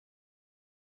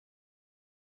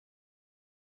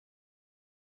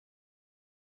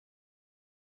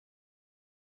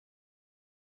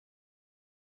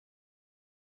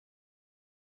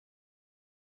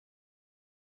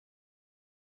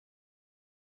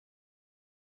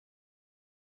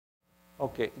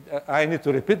Okay, I need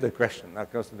to repeat the question.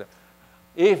 Because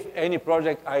if any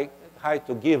project I had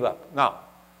to give up now,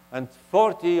 and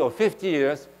 40 or 50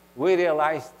 years, we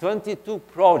realized 22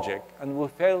 projects, and we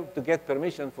failed to get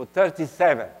permission for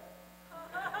 37.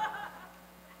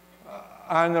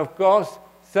 And of course,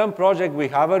 some project we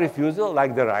have a refusal,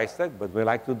 like the Reichstag, but we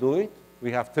like to do it.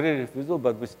 We have 3 refusals,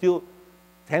 but we still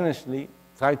tenaciously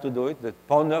try to do it. The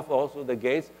Pont Neuf also, the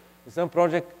gates. Some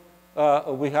project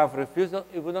we have refusal,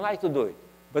 we don't like to do it.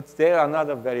 But there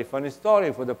another very funny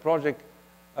story for the project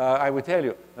I will tell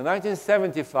you. In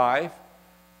 1975,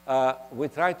 we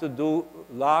tried to do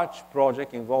large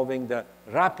project involving the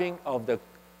wrapping of the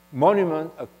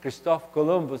monument of Christophe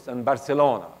Columbus in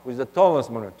Barcelona, which is the tallest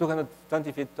monument,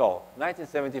 220 feet tall,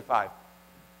 1975.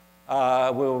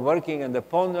 We were working in the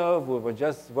Pont Neuf, we were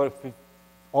just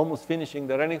almost finishing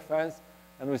the running fence,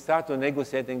 and we started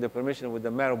negotiating the permission with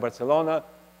the mayor of Barcelona.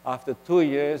 After 2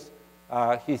 years,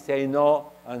 he said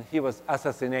no, and he was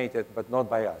assassinated, but not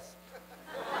by us.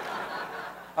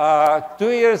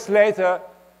 2 years later,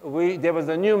 there was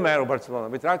a new mayor of Barcelona.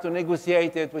 We tried to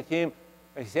negotiate it with him.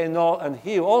 He said no, and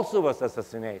he also was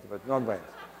assassinated, but not by us.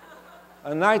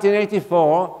 In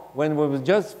 1984, when we were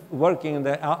just working in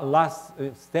the last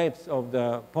steps of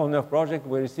the Pont Neuf project,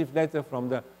 we received a letter from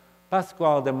the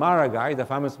Pascual de Maragall, the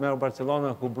famous mayor of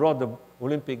Barcelona, who brought the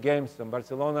Olympic Games to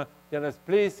Barcelona. He said,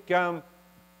 please come.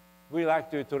 We like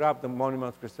to wrap the monument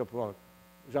of Christophe Columbus.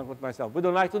 Jean-Claude, myself, we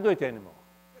don't like to do it anymore.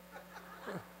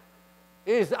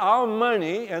 It's our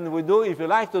money, and we do if you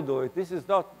like to do it. This is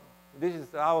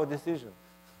our decision.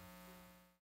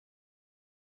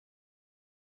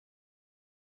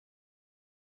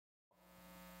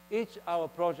 Each our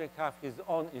project have his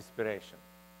own inspiration,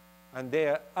 and they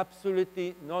are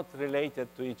absolutely not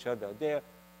related to each other. They are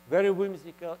very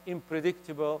whimsical,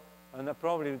 unpredictable, and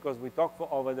probably because we talk for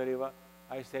Over the River,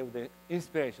 I say the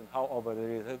inspiration, how Over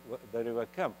the river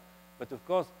come. But of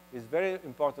course, it's very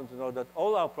important to know that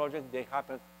all our projects, they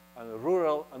happen on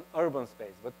rural and urban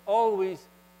space, but always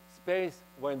space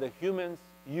when the humans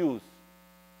use,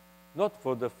 not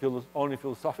for the only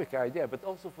philosophical idea, but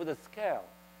also for the scale.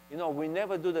 You know, we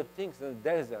never do the things in the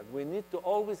desert. We need to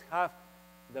always have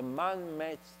the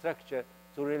man-made structure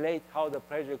to relate how the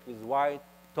project is wide,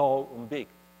 tall, and big.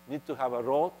 You need to have a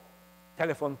road,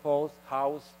 telephone poles,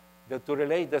 house, to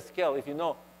relate the scale. If you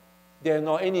know, there is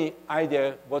no any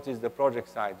idea what is the project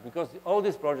size, because all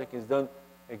this project is done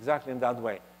exactly in that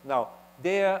way. Now,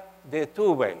 there are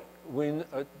 2 ways. We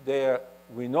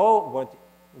know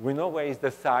where is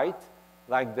the site,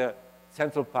 like the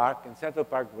Central Park, and Central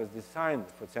Park was designed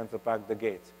for Central Park, the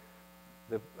gates.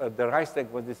 The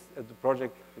Reichstag was the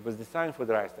project, it was designed for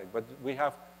the Reichstag, but we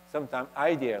have sometimes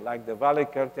idea, like the valley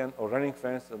curtain or running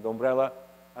fence or the umbrella,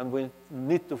 and we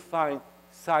need to find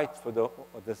site for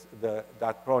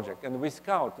that project. And we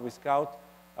scout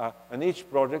on each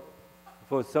project.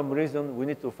 For some reason, we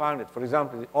need to find it. For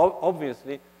example,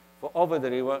 obviously, for Over the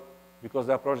River, because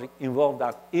our project involved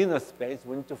that inner space,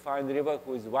 we need to find a river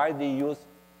who is widely used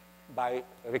by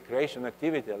recreation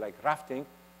activity, like rafting,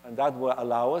 and that will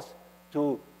allow us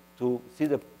to see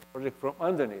the project from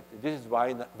underneath. This is why,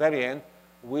 in the very end,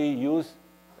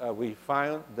 we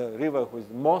find the river who is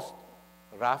most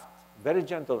raft, very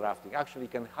gentle rafting. Actually, you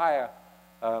can hire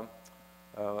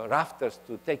rafters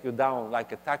to take you down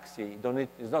like a taxi.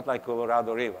 It's not like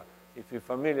Colorado River. If you're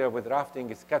familiar with rafting,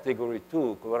 it's category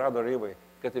 2. Colorado River,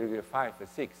 category 5 or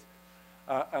 6.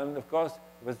 And of course,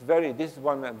 this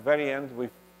one at the very end,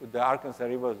 the Arkansas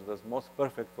River was most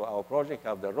perfect for our project. You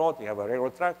have the road, you have a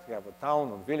railroad track, you have a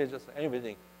town and villages,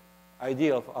 everything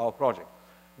ideal for our project.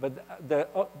 But the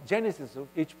genesis of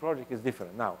each project is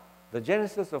different. Now, the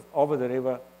genesis of Over the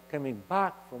River coming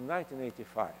back from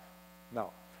 1985. Now,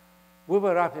 we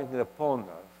were wrapping the Pont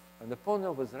Neuf, and the Pont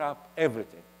Neuf was wrapped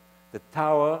everything. The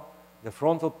tower, the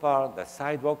frontal part, the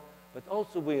sidewalk, but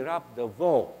also we wrapped the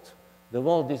vault. The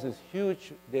vault, this is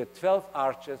huge. There are 12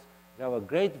 arches. They have a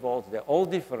great vaults. They're all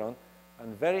different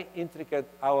and very intricate.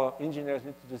 Our engineers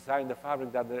need to design the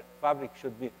fabric that the fabric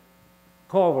should be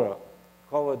cover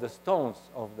the stones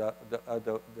of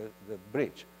the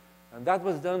bridge. And that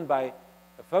was done by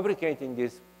fabricating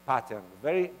this pattern,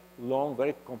 very long,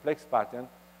 very complex pattern.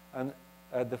 And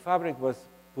the fabric was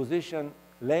positioned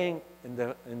laying in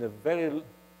the very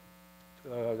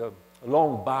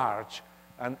long barge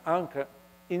and anchor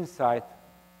inside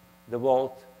the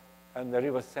vault and the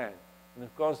river Seine. And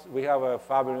of course, we have a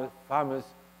famous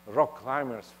rock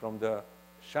climbers from the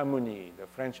Chamonix, the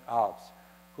French Alps,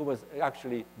 who was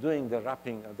actually doing the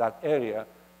wrapping of that area.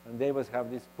 And they was have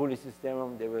this pulley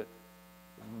system. They were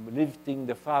lifting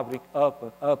the fabric up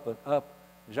and up and up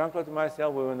Jean-Claude and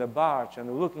myself were in a barge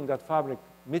and looking at fabric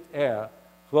mid-air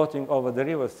floating over the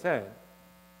river Seine.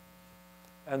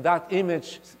 And that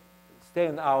image stayed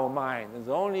in our mind. And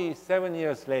only 7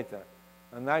 years later,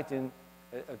 in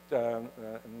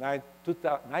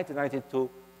 1992,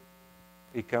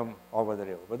 we come over the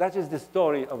river. But that is the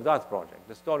story of that project.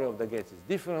 The story of the gates is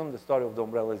different. The story of the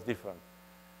umbrella is different.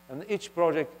 And each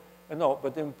project, no,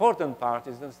 but the important part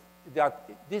is that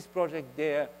this project,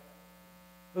 they're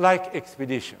like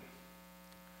expedition.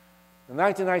 In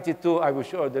 1992, I will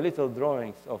show the little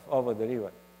drawings of over the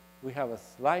river. We have a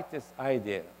slightest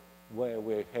idea where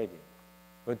we're heading.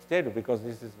 But tell you, because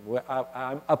this is where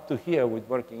I'm up to here with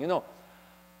working. You know,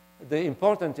 the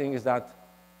important thing is that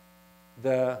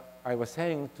I was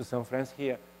saying to some friends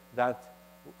here that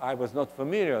I was not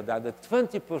familiar that the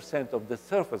 20% of the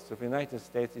surface of the United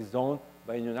States is owned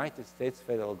by the United States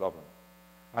federal government,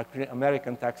 actually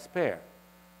American taxpayer.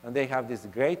 And they have this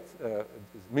great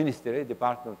ministry,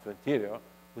 Department of Interior,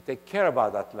 who take care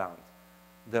about that land.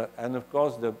 And of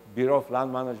course, the Bureau of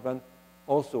Land Management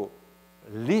also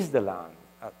lease the land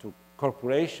to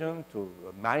corporation, to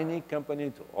a mining company,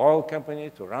 to oil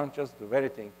company, to ranchers, to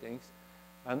various things.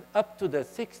 And up to the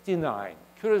 69,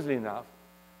 curiously enough,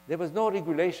 there was no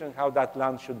regulation how that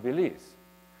land should be leased.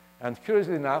 And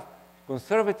curiously enough,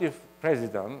 conservative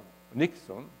president,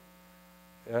 Nixon,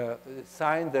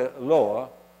 signed a law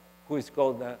who is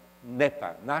called the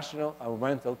NEPA, National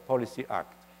Environmental Policy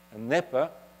Act. And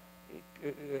NEPA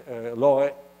law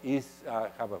is,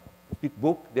 have a big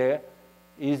book there,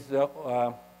 is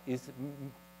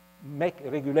make a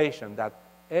regulation that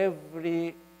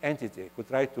every entity who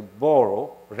try to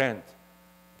borrow, rent,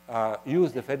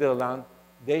 use the federal land,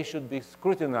 they should be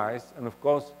scrutinized, and of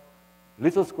course,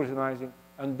 little scrutinizing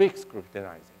and big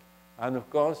scrutinizing. And of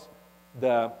course,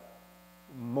 the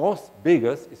most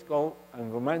biggest is called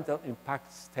environmental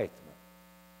impact statement.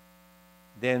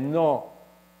 They know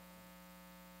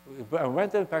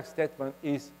environmental impact statement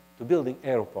is to building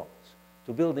airports,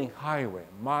 to building highway,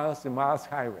 miles and miles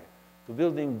highway, to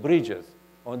building bridges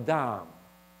or dam.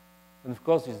 And of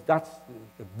course, that's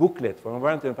the booklet for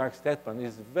environmental impact statement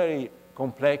is very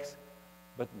complex,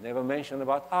 but never mentioned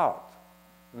about art.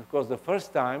 And of course, the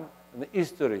first time in the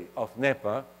history of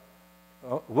NEPA,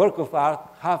 work of art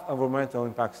have environmental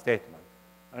impact statement.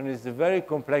 And it's a very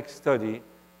complex study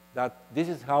that this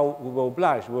is how we were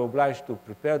obliged. We were obliged to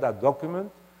prepare that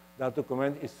document. That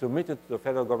document is submitted to the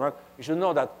federal government. You should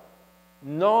know that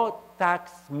no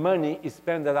tax money is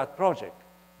spent on that project.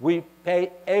 We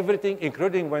pay everything,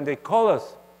 including when they call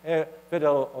us,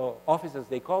 federal officers,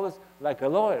 they call us like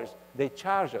lawyers. They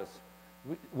charge us.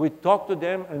 We talk to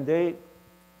them and they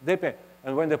pay.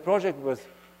 And when the project was,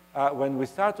 when we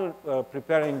started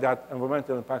preparing that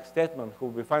environmental impact statement, who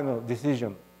will be final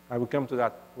decision, I will come to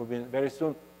that, will be very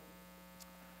soon.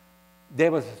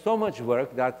 There was so much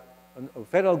work that the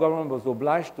federal government was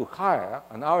obliged to hire,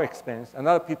 on our expense, and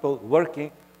other people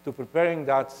working to preparing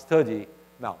that study.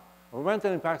 Now,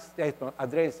 environmental impact statement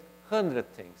addressed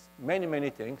 100 things, many, many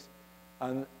things,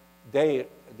 and there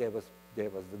was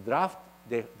the draft.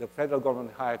 The federal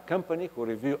government hired a company who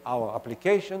reviewed our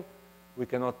application. We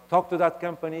cannot talk to that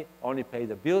company, only pay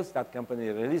the bills. That company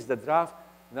released the draft.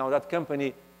 Now that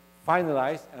company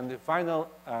finalized, and the final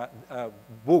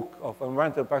book of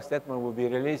environmental impact statement will be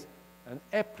released in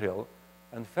April,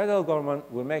 and federal government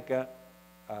will make a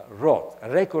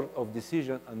record of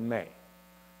decision in May.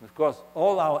 And of course,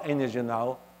 all our energy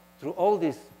now, through all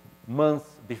these months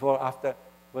before, after,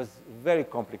 was very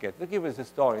complicated. To give us a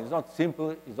story, it's not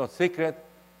simple, it's not secret,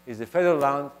 it's a federal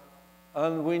land,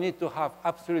 and we need to have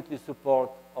absolutely support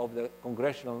of the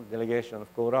congressional delegation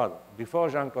of Colorado. Before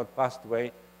Jeanne-Claude passed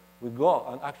away, we go,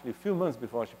 and actually a few months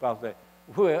before she passed away,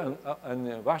 we were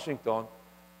in Washington,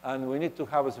 and we need to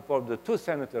have a support of the 2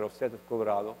 senators of the state of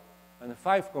Colorado and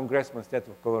 5 congressmen of the state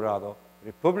of Colorado,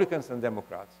 Republicans and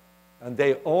Democrats. And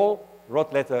they all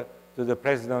wrote letter to the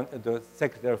President, the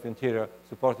Secretary of Interior,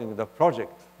 supporting the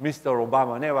project. Mr.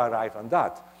 Obama never arrived on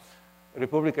that.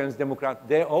 Republicans, Democrats,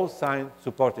 they all signed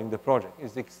supporting the project.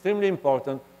 It's extremely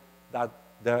important that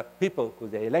the people who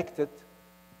they elected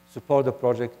support the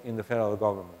project in the federal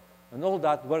government. And all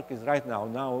that work is right now.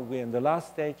 Now we're in the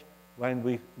last stage when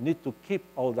we need to keep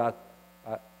all that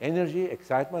energy,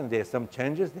 excitement. There are some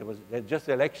changes. There was just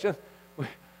election.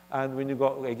 And we need to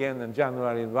go again in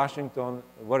January in Washington,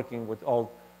 working with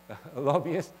all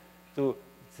lobbyists to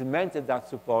cement that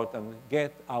support and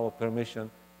get our permission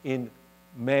in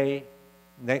May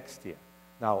next year.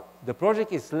 Now, the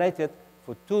project is slated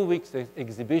for 2 weeks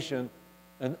exhibition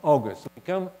in August. So we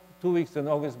come 2 weeks in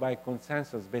August by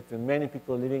consensus between many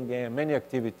people living there, many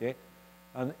activity.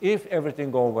 And if everything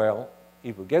goes well,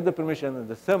 if we get the permission in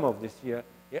the summer of this year,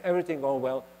 if everything goes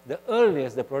well, the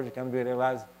earliest the project can be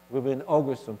realized will be in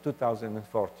August of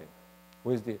 2014.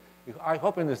 I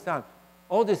hope you understand,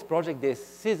 all these projects, they're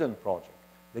season projects.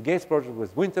 The Gates project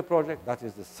was winter project, that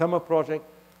is the summer project.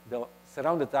 The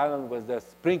surrounded island was the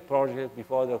spring project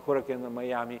before the hurricane in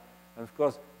Miami. And of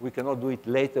course, we cannot do it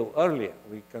later or earlier.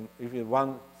 We can, if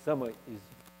one summer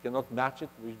cannot match it,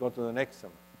 we go to the next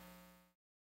summer.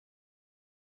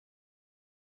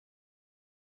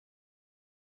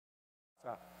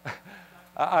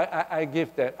 I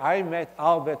give that. I met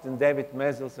Albert and David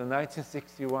Mezels in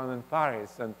 1961 in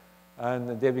Paris,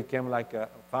 and they became like a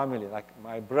family, like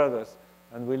my brothers,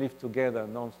 and we lived together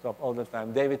non-stop all the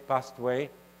time. David passed away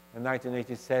in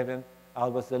 1987.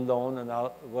 Al was alone, and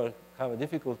Al will have a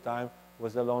difficult time,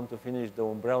 was alone to finish the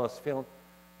Umbrellas film.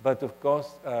 But of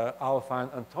course, I'll find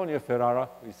Antonio Ferrara,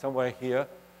 who is somewhere here,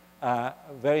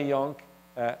 very young,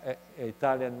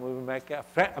 Italian movie maker,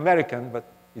 American, but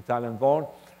Italian-born,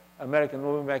 American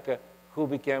movie maker who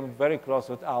became very close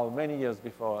with Al many years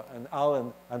before. And Al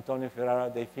and Antonio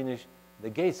Ferrara, they finished the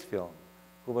Gates film,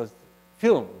 who was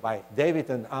filmed by David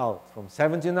and Al from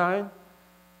 '79.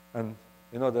 And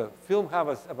you know, the film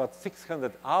has about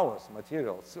 600 hours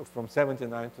material so from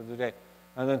 '79 to today.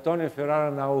 And Antonio Ferrara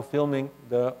now filming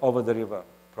the Over the River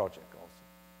project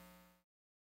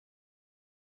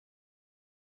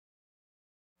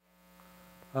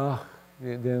also.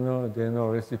 They know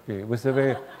recipe. It was a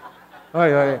very,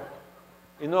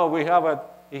 you know, we have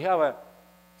a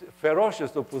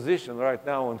ferocious opposition right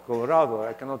now in Colorado.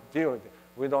 I cannot deal with it.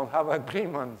 We don't have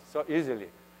agreement so easily.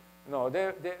 No,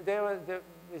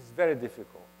 it's very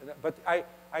difficult. But I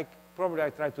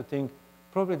try to think,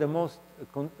 probably the most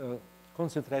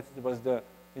concentrated was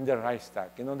in the Reichstag.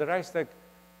 You know, the Reichstag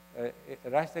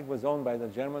was owned by the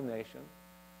German nation.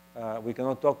 We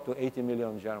cannot talk to 80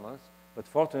 million Germans. But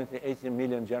fortunately, 80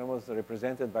 million Germans are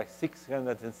represented by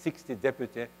 660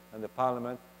 deputies in the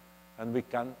parliament, and we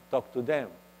can talk to them.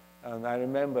 And I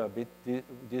remember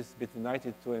this between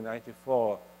 92 and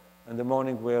 94. In the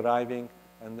morning, we're arriving,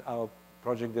 and our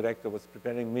project director was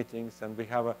preparing meetings, and we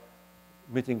have a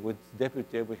meeting with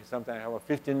deputy. We sometimes have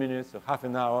 15 minutes or half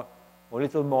an hour or a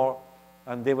little more.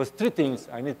 And there was three things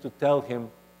I need to tell him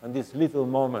in these little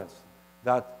moments: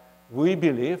 that we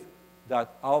believe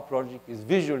that our project is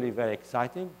visually very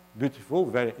exciting, beautiful,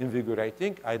 very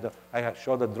invigorating. I have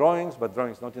showed the drawings, but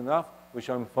drawings not enough. We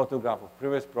show him photographs of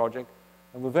previous project,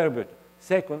 and we're very beautiful.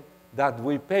 Second, that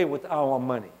we pay with our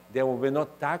money. There will be no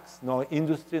tax, no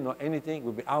industry, no anything. It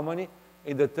will be our money.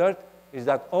 And the third is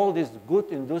that all this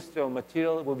good industrial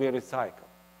material will be recycled.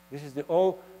 This is the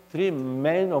all three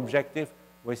main objectives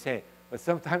we say. But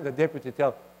sometimes the deputy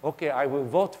tells, okay, I will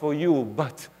vote for you,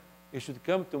 but you should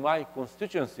come to my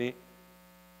constituency,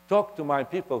 talk to my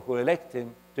people who elect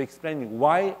him to explain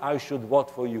why I should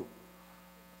vote for you.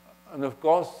 And of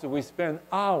course, we spend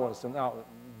hours and hours,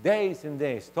 days and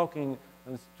days talking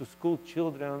to school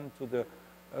children, to the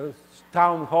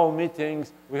town hall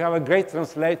meetings. We have great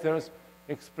translators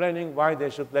explaining why they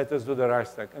should let us do the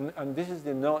Reichstag. And this is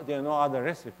there are no other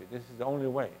recipe. This is the only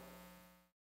way.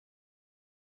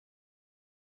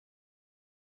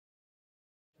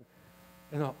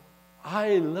 You know,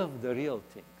 I love the real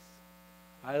things.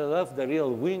 I love the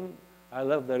real wind. I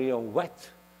love the real wet,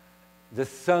 the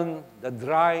sun, the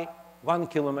dry, 1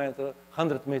 kilometer,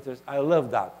 100 meters. I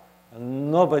love that.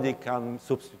 And nobody can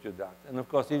substitute that. And of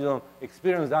course, if you don't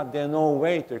experience that, there's no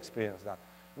way to experience that.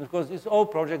 And of course, this whole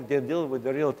project, they deal with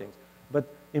the real things.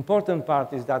 But important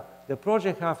part is that the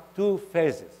project has two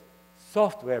phases: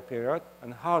 software period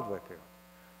and hardware period.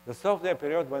 The software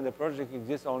period, when the project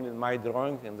exists only in my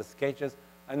drawings and the sketches,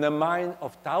 and the mind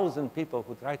of 1,000 people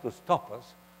who try to stop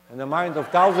us, and the mind of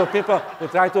 1,000 people who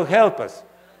try to help us.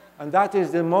 And that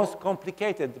is the most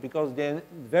complicated, because they're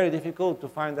very difficult to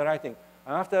find the right thing.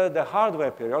 And after the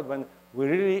hardware period, when we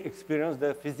really experience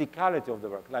the physicality of the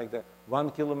work, like the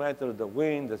 1 kilometer, the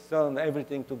wind, the sun,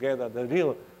 everything together, the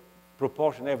real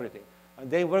proportion, everything.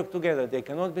 And they work together. They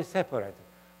cannot be separated.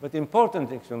 But the important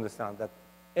thing to understand that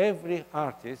every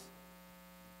artist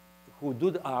who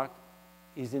do the art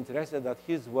is interested that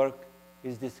his work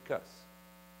is discussed.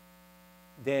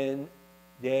 They've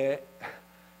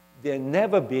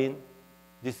never been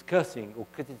discussing or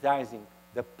criticizing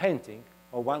the painting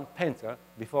or one painter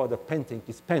before the painting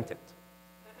is painted.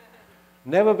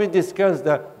 Never been discussed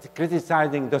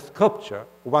criticizing the sculpture,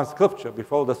 one sculpture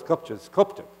before the sculpture is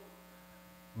sculpted.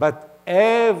 But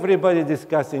everybody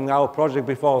discussing our project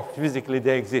before physically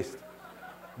they exist.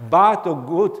 Bad or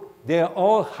good, they are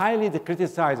all highly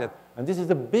criticized. And this is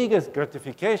the biggest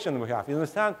gratification we have. You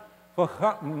understand?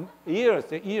 for years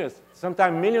and years,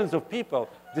 sometimes millions of people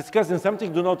discussing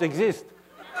something do not exist.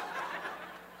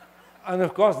 And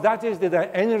of course, that is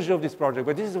the energy of this project.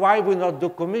 But this is why we not do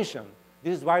commission.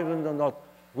 This is why we do not,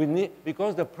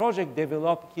 because the project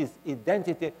developed his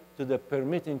identity to the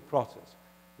permitting process.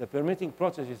 The permitting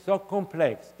process is so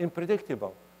complex,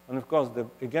 unpredictable. And of course,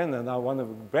 again, now one of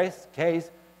the best case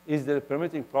is the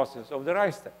permitting process of the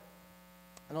Reichstag.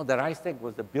 You know, the Reichstag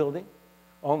was the building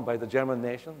owned by the German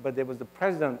nation, but there was the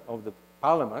president of the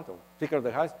parliament, or Speaker of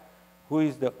the House, who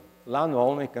is the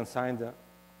landowner, can sign the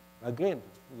agreement,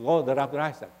 law the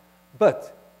Reichstag.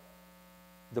 But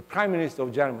the Prime Minister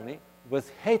of Germany was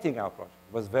hating our project.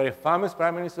 Was very famous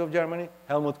Prime Minister of Germany,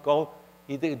 Helmut Kohl.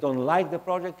 He don't like the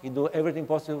project. He do everything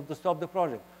possible to stop the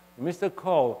project. Mr.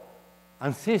 Kohl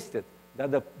insisted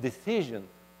that the decision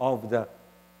of the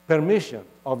permission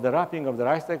of the wrapping of the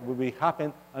Reichstag will be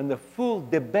happen and the full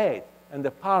debate in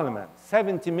the parliament,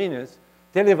 70 minutes,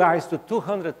 televised to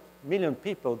 200 million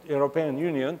people, European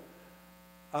Union,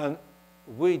 and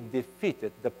we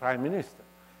defeated the Prime Minister.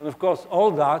 And of course,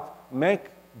 all that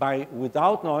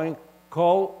without knowing,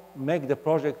 Kohl make the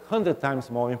project 100 times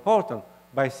more important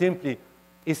by simply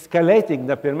escalating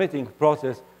the permitting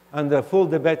process and the full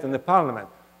debate in the parliament.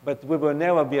 But we will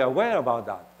never be aware about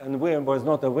that. And we was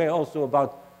not aware also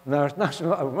about the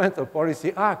National Environmental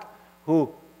Policy Act,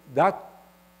 who that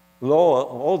law,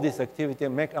 all this activity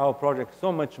make our project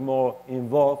so much more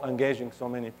involved, engaging so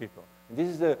many people. And this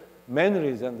is the main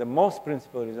reason, the most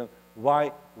principal reason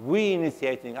why we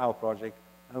initiating our project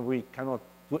and we cannot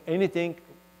do anything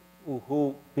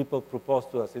who people propose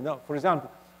to us. You know, for example,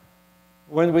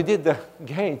 when we did the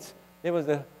gates, there was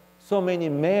so many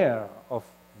mayors of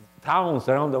towns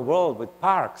around the world with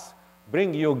parks.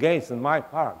 Bring your gates in my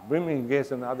park. Bring me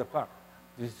gates in another park.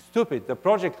 This is stupid. The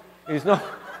project is not.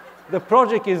 The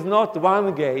project is not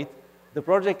one gate. The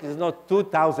project is not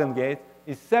 2,000 gates.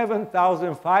 It's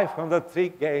 7,503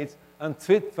 gates and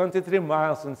 23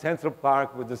 miles in Central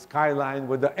Park with the skyline,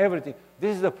 with everything.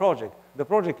 This is the project. The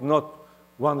project, not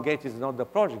one gate, is not the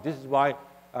project. This is why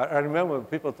I remember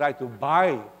people try to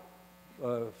buy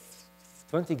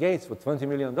 20 gates for $20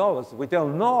 million. We tell,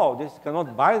 no, this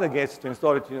cannot buy the gates to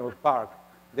install it in your park.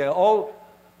 They're all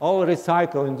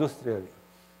recycled industrially.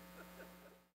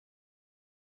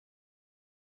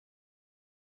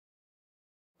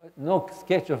 No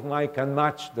sketch of mine can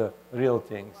match the real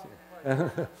things.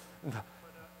 No,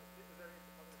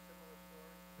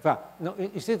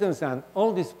 you see, understand,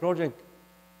 all these projects,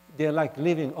 they're like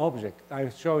living objects. I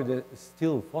showed a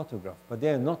still photograph, but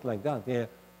they're not like that. They're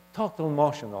total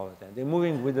motion all the time. They're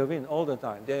moving with the wind all the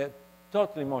time. They're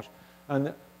totally motion.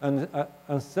 And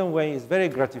in some way, it's very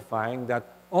gratifying that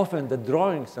often the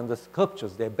drawings and the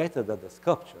sculptures, they're better than the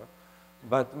sculpture,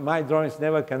 but my drawings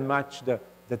never can match the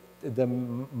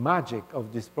magic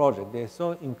of this project. They're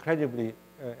so incredibly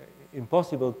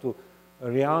impossible to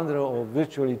render or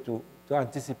virtually to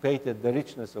anticipate the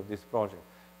richness of this project.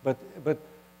 But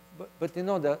you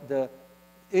know,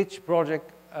 each project,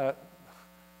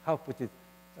 how put it,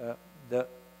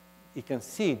 you can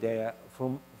see there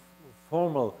from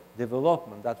formal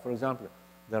development that, for example,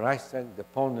 the Reichstag, the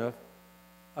Pont Neuf,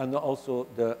 and also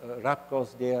the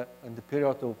Rapkos there, and the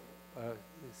period of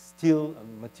steel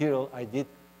and material I did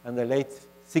in the late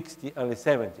 60s, early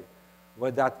 70s,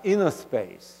 where that inner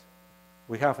space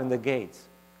we have in the gates,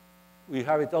 we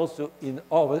have it also in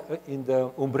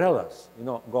the umbrellas, you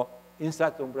know, go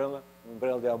inside the umbrella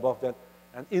there above that,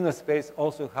 and inner space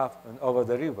also have an over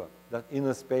the river, that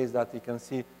inner space that you can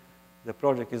see the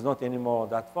project is not anymore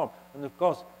that form. And of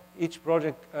course, each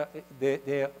project,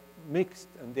 they are mixed,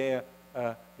 and you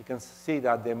can see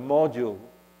that the module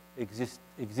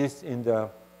exists in the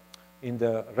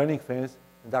running fence,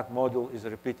 and that module is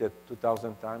repeated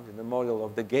 2,000 times, and the module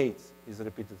of the gates is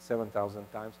repeated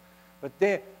 7,000 times. But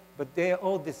they are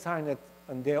all designed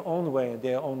in their own way,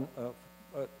 their own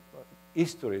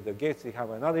history. The gates, they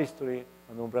have another history,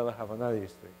 and the umbrella have another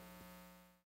history.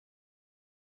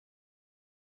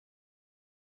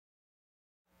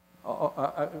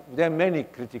 There are many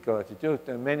critical attitudes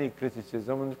and many criticisms.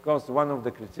 And of course, one of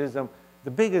the criticisms,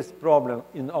 the biggest problem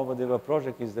in overdeveloped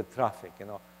project is the traffic. You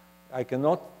know, I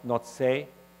cannot not say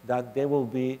that there will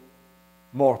be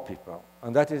more people,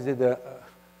 and that is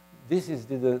this is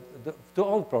to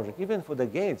all projects, even for the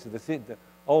gates.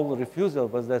 All refusal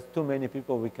was that too many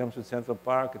people will come to Central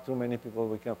Park, too many people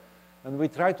will come, and we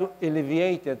try to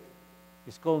alleviate it.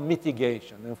 It's called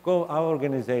mitigation. And of course, our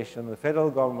organization, the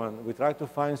federal government, we try to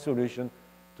find solution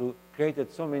to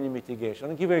create so many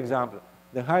mitigation. I'll give you an example.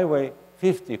 The Highway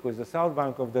 50, which is the south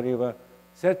bank of the river,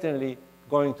 certainly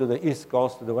going to the east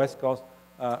coast, to the west coast,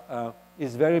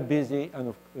 is very busy,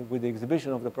 and with the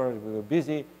exhibition of the project, we were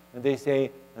busy, and they say,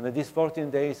 and at these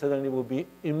 14 days, suddenly will be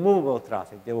immovable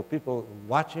traffic. There were people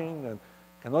watching and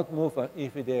cannot move.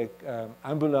 If the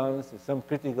ambulance, some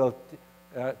critical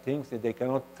things that they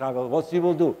cannot travel, what you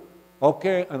will do?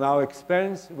 Okay, on our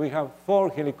expense, we have 4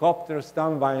 helicopters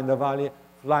standby in the valley,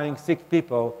 flying 6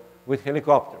 people with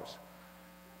helicopters.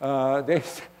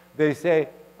 They say,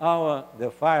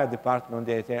 the fire department,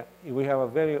 they say, we have a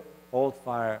very old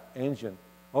fire engine.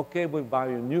 Okay, we buy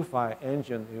you a new fire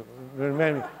engine. You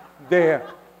remember, there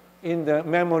in the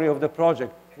memory of the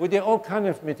project. We did all kinds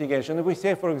of mitigation. We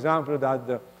say, for example,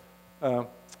 that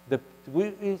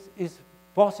it's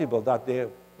possible that they're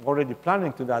already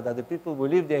planning to that the people will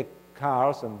leave their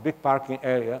cars and big parking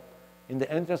area in the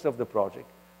entrance of the project.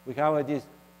 We have these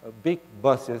big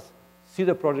buses, see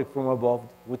the project from above.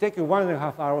 We take you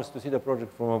 1.5 hours to see the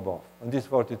project from above on these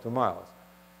 42 miles.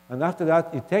 And after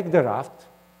that, you take the raft,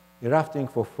 you're rafting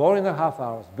for 4.5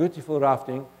 hours, beautiful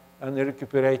rafting, and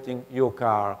recuperating your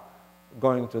car,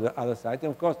 going to the other side.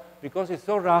 And of course, because it's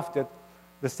so rafted,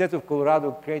 the state of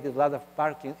Colorado created a lot of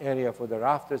parking area for the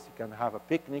rafters. You can have a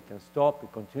picnic and stop,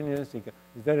 it continues. It's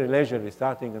very leisurely,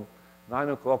 starting at 9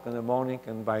 o'clock in the morning,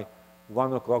 and by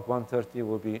 1 o'clock, 1:30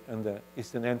 will be in the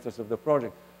eastern entrance of the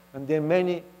project. And there are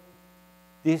many,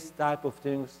 these type of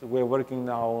things we're working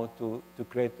now to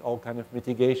create all kind of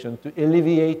mitigation, to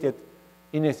alleviate it.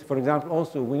 For example,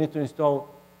 also, we need to install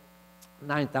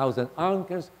 9,000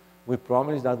 anchors. We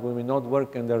promise that we will not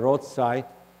work on the roadside,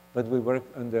 but we work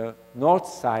on the north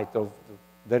side of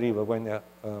the river when the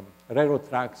railroad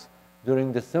tracks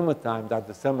during the summertime, that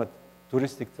the summer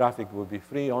touristic traffic will be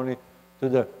free. Only to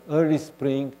the early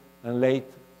spring and late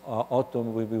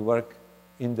autumn we will work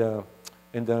in the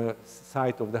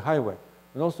side of the highway.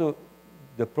 And also,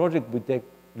 the project will take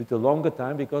a little longer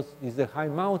time because it's the high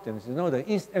mountains. You know, the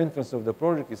east entrance of the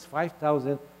project is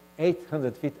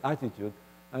 5,800 feet altitude,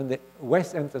 and the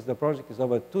west entrance of the project is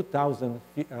over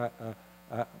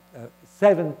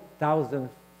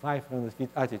 7,500 feet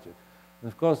altitude.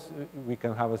 And of course, we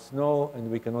can have a snow, and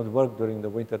we cannot work during the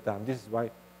winter time. This is why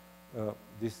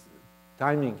this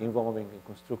timing involving in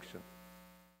construction.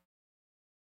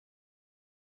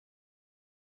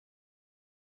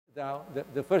 Now,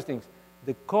 the first things,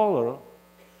 the color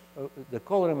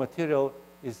material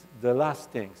is the last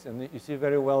things. And you see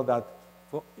very well that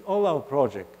for all our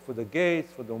projects, for the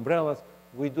gates, for the umbrellas,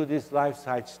 we do this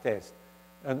life-size test.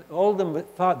 And all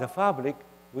the fabric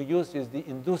we use is the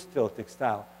industrial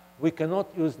textile. We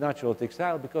cannot use natural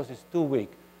textile because it's too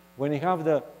weak. When you have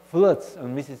the floods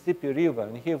on Mississippi River,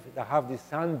 and here they have these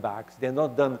sandbags, they're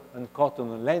not done on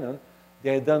cotton and linen,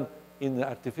 they're done in the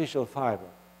artificial fiber.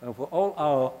 And for all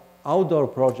our outdoor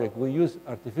projects, we use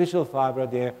artificial fiber.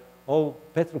 They're all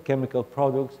petrochemical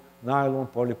products, nylon,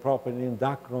 polypropylene,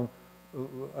 Dacron,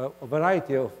 a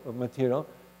variety of material.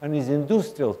 And it's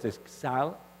industrial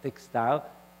textile,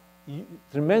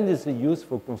 tremendously used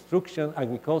for construction,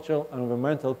 agricultural, and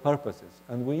environmental purposes.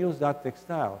 And we use that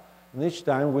textile. And each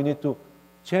time we need to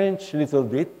change a little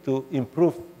bit to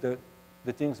improve the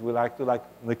things we like to. Like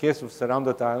in the case of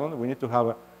Surrounded Island, we need to have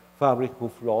a fabric who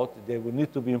float. They will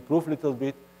need to be improved a little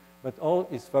bit, but all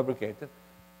is fabricated.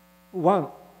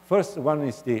 First one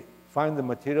is find the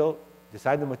material,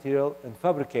 decide the material, and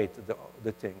fabricate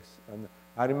the things. And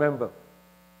I remember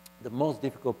the most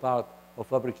difficult part of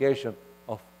fabrication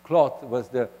of cloth was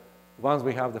once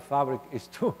we have the fabric, is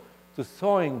to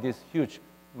sewing this huge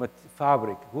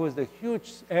fabric. It was a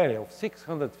huge area of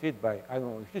 600 feet by, I don't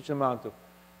know, a huge amount of,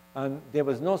 and there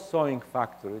was no sewing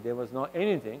factory, there was no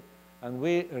anything, and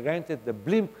we rented the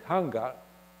blimp hangar,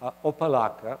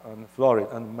 Opelika, in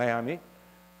Florida, and Miami,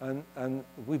 and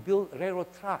we built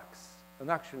railroad tracks.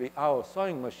 And actually, our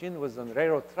sewing machine was on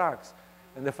railroad tracks,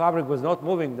 and the fabric was not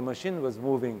moving, the machine was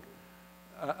moving,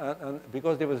 and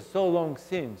because there was so long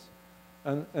seams.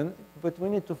 But we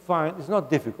need to find, it's not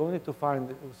difficult, we need to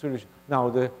find a solution.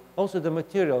 Now, also the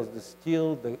materials, the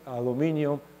steel, the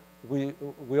aluminum, we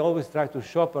always try to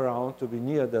shop around to be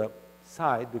near the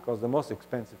site because the most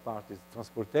expensive part is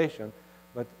transportation,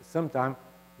 but sometimes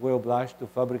we're obliged to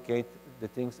fabricate the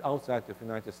things outside of the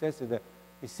United States.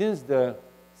 Since the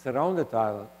Surrounded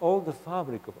Island, all the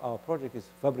fabric of our project is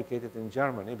fabricated in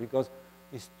Germany because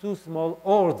it's too small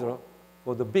order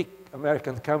for the big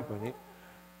American company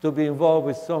to be involved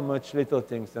with so much little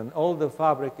things, and all the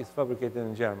fabric is fabricated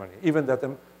in Germany. Even that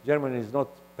Germany is not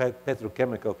a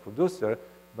petrochemical producer,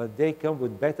 but they come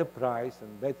with better price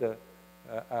and better,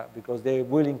 because they're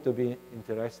willing to be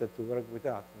interested to work with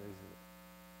us.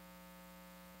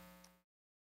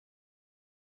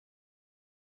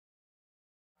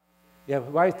 Yeah,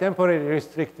 why temporarily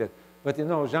restricted? But you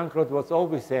know, Jeanne-Claude was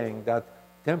always saying that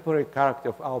temporary character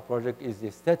of our project is the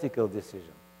aesthetical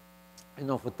decision. You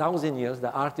know, for 1,000 years,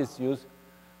 the artists used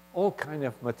all kinds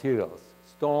of materials,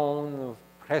 stone,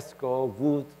 fresco,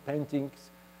 wood, paintings,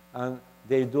 and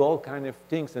they do all kinds of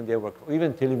things in their work,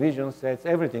 even television sets,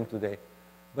 everything today.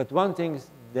 But one thing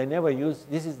they never use,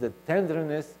 this is the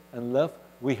tenderness and love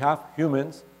we have,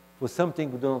 humans, for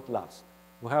something we do not last.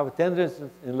 We have a tenderness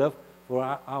and love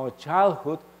for our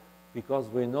childhood because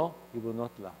we know it will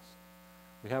not last.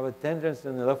 We have a tenderness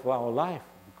and love for our life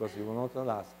because it will not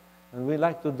last. And we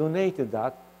like to donate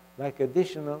that like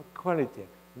additional quality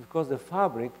because the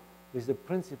fabric is the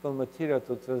principal material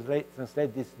to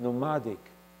translate this nomadic,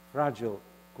 fragile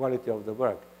quality of the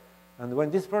work. And when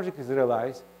this project is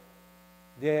realized,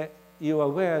 you are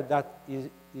aware that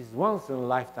is once in a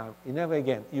lifetime, never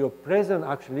again. You are present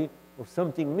actually of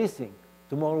something missing.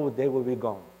 Tomorrow they will be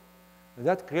gone. And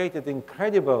that created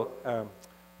incredible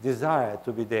desire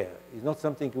to be there. It's not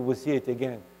something you will see it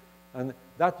again. And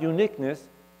that uniqueness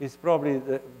is probably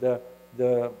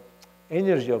the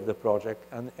energy of the project,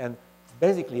 and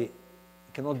basically it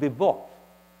cannot be bought.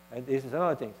 And this is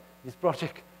another thing. This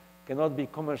project cannot be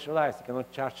commercialized, it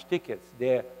cannot charge tickets.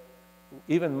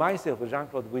 Even myself,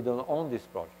 Jeanne-Claude, we don't own this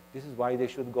project. This is why they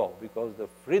should go, because the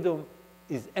freedom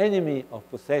is enemy of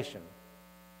possession.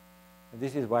 And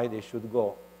this is why they should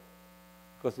go,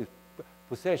 because if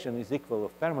possession is equal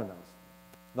of permanence.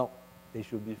 No, they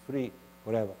should be free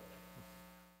forever.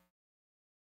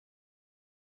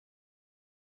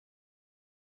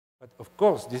 But of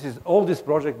course, all this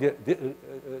project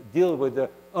deal with the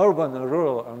urban and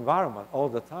rural environment all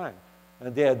the time,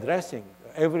 and they're addressing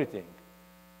everything.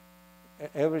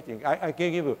 Everything. I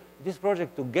can give you this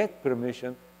project to get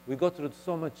permission. We go through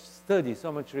so much study,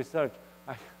 so much research.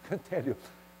 I can tell you,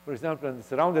 for example, on the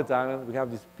surrounded island, we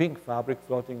have this pink fabric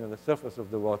floating on the surface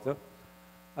of the water,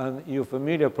 and you're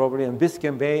familiar probably in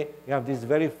Biscayne Bay. You have this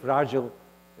very fragile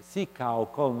sea cow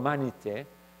called manatee,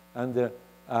 and the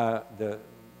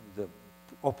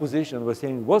opposition was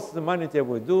saying, what's the manatee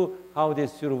will do, how they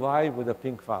survive with the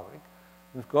pink fabric.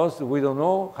 And of course, we don't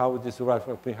know how they survive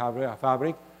with pink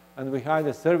fabric, and we hired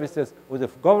the services, with the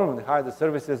government hired the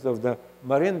services of the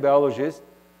marine biologist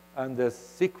and the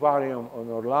seaquarium in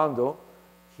Orlando.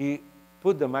 He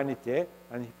put the manatee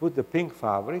and he put the pink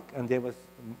fabric, and they were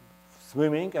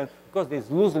swimming, and because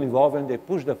it's loosely woven, they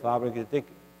push the fabric, they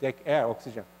take air,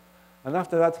 oxygen. And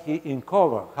after that, he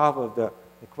uncovered half of the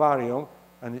aquarium,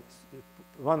 and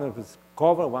one of his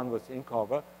cover, one was in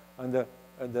cover, and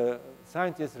the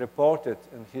scientists reported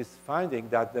in his finding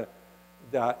that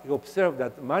he observed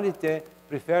that manatee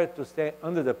preferred to stay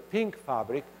under the pink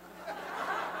fabric,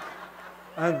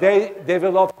 and they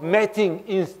developed mating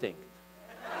instinct.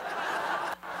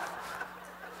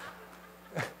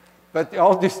 But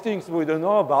all these things we don't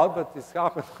know about, but it's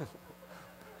happened.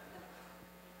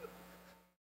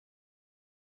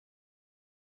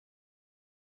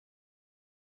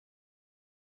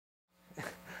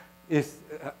 Is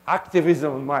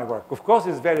activism in my work. Of course,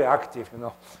 it's very active, you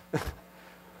know.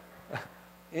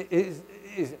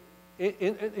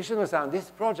 You should understand, this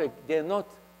project, they're not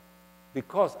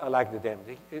because I like the dam.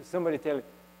 If somebody tell me,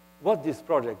 what this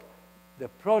project? The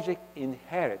project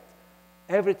inherits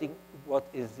everything what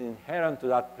is inherent to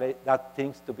that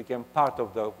things to become part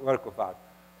of the work of art.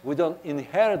 We don't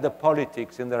inherit the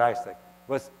politics in the Reichstag. It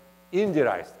was in the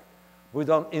Reichstag. We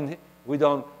do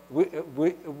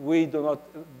not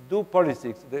do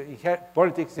politics.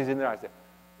 Politics is in the Reichstag.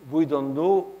 We don't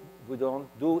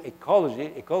do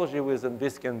ecology. Ecology was in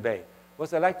Biscayne Bay.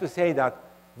 What I like to say that,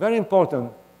 very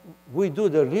important, we do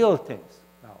the real things.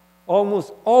 Now,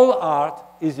 almost all art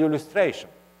is illustration.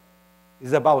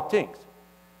 It's about things.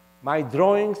 My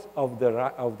drawings of the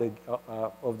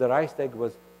Reichstag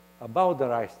was about the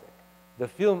Reichstag. The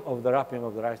film of the wrapping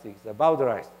of the Reichstag is about the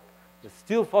Reichstag. The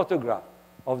still photograph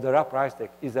of the wrapped Reichstag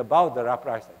is about the wrapped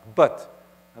Reichstag. But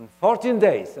in 14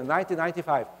 days, in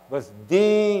 1995, was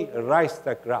the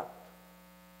Reichstag wrapped.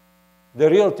 The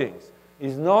real things.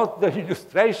 Is not the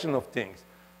illustration of things.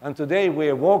 And today we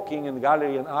are walking in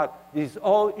gallery and art. This is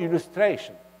all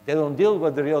illustration. They don't deal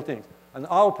with the real things. And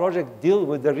our project deals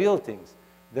with the real things.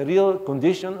 The real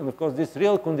condition, and of course this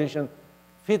real condition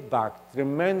feedback,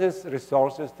 tremendous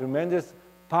resources, tremendous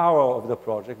power of the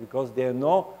project, because they are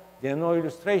no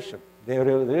illustration. They are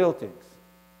real things.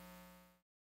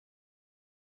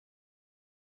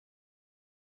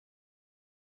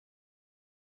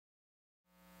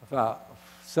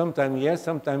 Sometimes yes,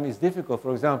 sometimes it's difficult.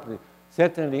 For example,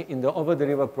 certainly in the Over the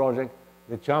River project,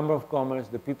 the Chamber of Commerce,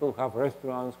 the people who have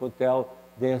restaurants, hotels,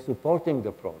 they are supporting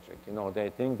the project. You know, they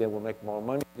think they will make more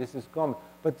money. This is common.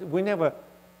 But we never,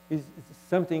 it's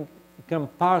something become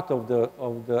part of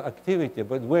the activity,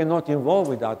 but we're not involved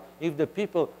with that. If the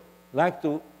people like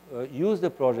to use the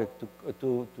project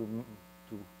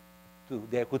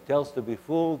their hotels to be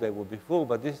full, they will be full,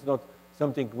 but this is not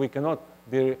something we cannot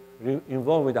be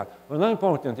involved with that. Another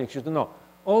important thing you should know,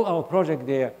 all our projects,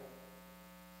 they are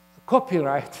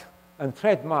copyright and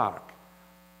trademark.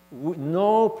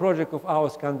 No project of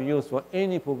ours can be used for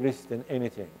any publicity and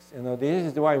anything. You know,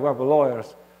 this is why we have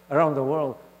lawyers around the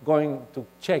world going to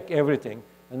check everything.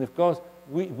 And of course,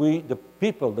 the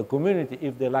people, the community,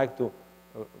 if they like to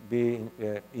be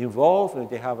involved, if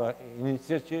they have an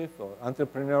initiative or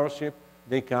entrepreneurship,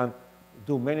 they can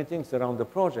do many things around the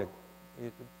project.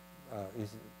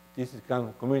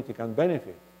 Community can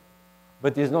benefit.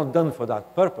 But it's not done for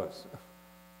that purpose.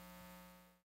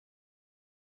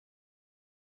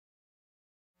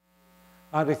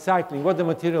 And recycling, what the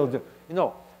material do. You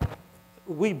know,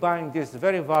 we buying these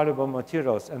very valuable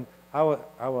materials, and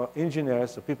our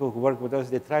engineers, the people who work with us,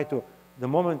 they try to, the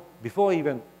moment before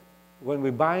even when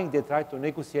we're buying, they try to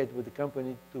negotiate with the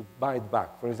company to buy it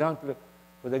back. For example,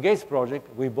 for the Gates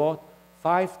project, we bought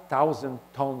 5,000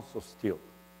 tons of steel.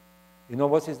 You know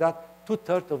what is that?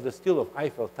 2/3 of the steel of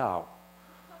Eiffel Tower.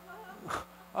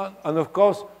 And of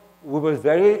course, we were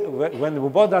when we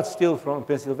bought that steel from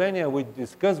Pennsylvania, we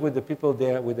discussed with the people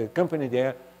there, with the company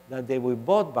there, that they will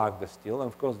bought back the steel.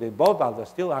 And of course, they bought back the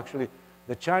steel. Actually,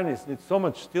 the Chinese need so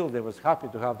much steel, they was happy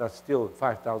to have that steel,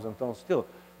 5,000 tons steel.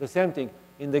 The same thing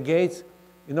in the gates,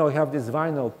 you know, we have these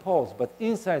vinyl poles, but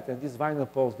inside these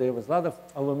vinyl poles, there was a lot of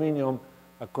aluminum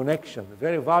connection,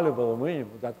 very valuable aluminum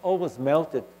that always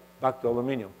melted back to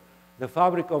aluminum. The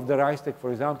fabric of the Reichstag,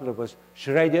 for example, was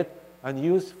shredded and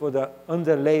used for the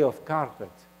underlay of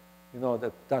carpet. You know,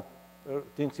 that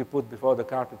things you put before the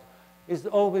carpet. It's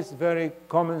always very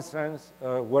common sense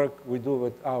work we do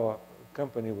with our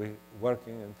company. We're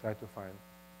working and try to find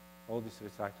all this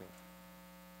recycling.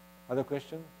 Other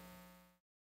question?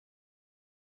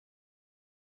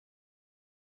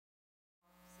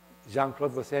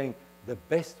 Jeanne-Claude was saying the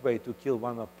best way to kill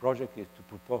one project is to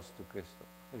propose to Christo.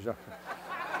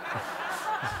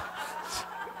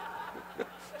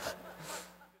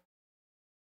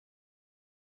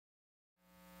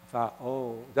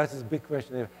 Oh, that is a big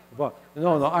question. But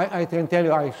no, I can tell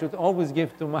you, I should always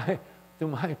give to my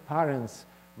parents.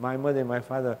 My mother and my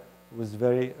father was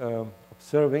very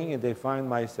observing, and they find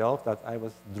myself that I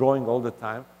was drawing all the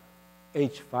time,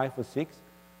 age 5 or 6.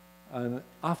 And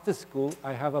after school,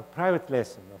 I have a private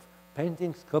lesson of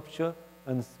painting, sculpture,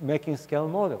 and making scale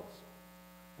models.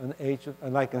 And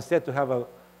like instead to have a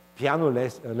piano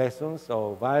lessons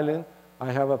or violin,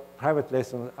 I have a private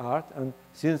lesson in art, and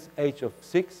since age of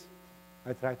 6,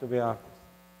 I try to be an artist.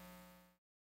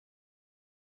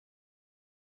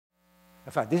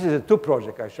 In fact, this is a 2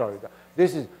 project I showed you.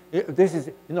 This is,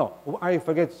 you know, I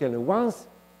forget to tell you, once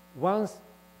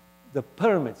the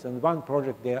permits and one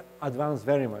project, they advance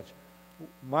very much.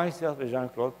 Myself and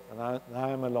Jeanne-Claude, and I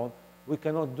am alone, we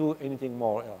cannot do anything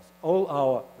more else. All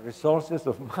our resources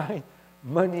of mind,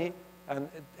 money, and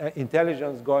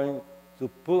intelligence going to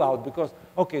pull out, because,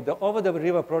 okay, the Over the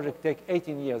River project take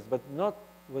 18 years, but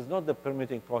was not the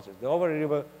permitting process. The Over the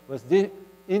River was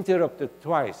interrupted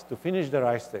twice to finish the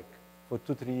Reichstag for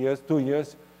 2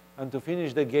 years, and to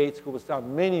finish the gates, who was started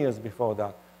many years before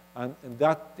that. And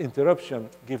that interruption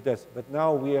gives us, but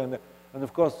now we are, and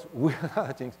of course, we are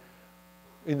other things.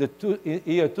 In the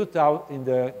year 2000,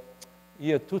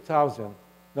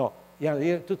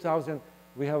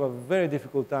 we have a very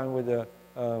difficult time with the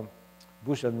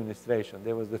Bush administration.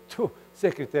 There was the 2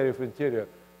 Secretary of Interior,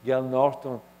 Gail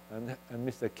Norton and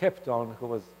Mr. Kepton, who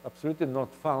was absolutely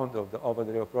not fond of the Over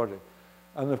the River project.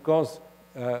 And of course,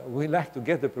 we like to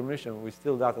get the permission. We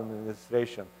still that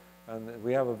administration. And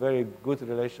we have a very good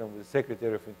relation with the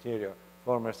Secretary of Interior,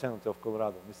 former Senator of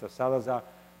Colorado, Mr. Salazar,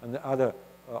 and the other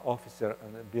officer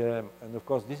and BRM. And of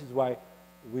course, this is why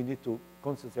we need to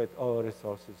concentrate all our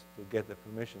resources to get the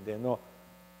permission. They know,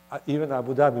 even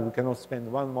Abu Dhabi, we cannot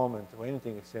spend one moment or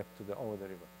anything except to the Over the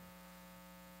River.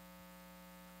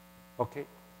 Okay.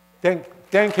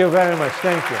 Thank you very much.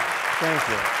 Thank you. Thank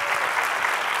you.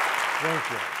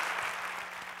 Thank you.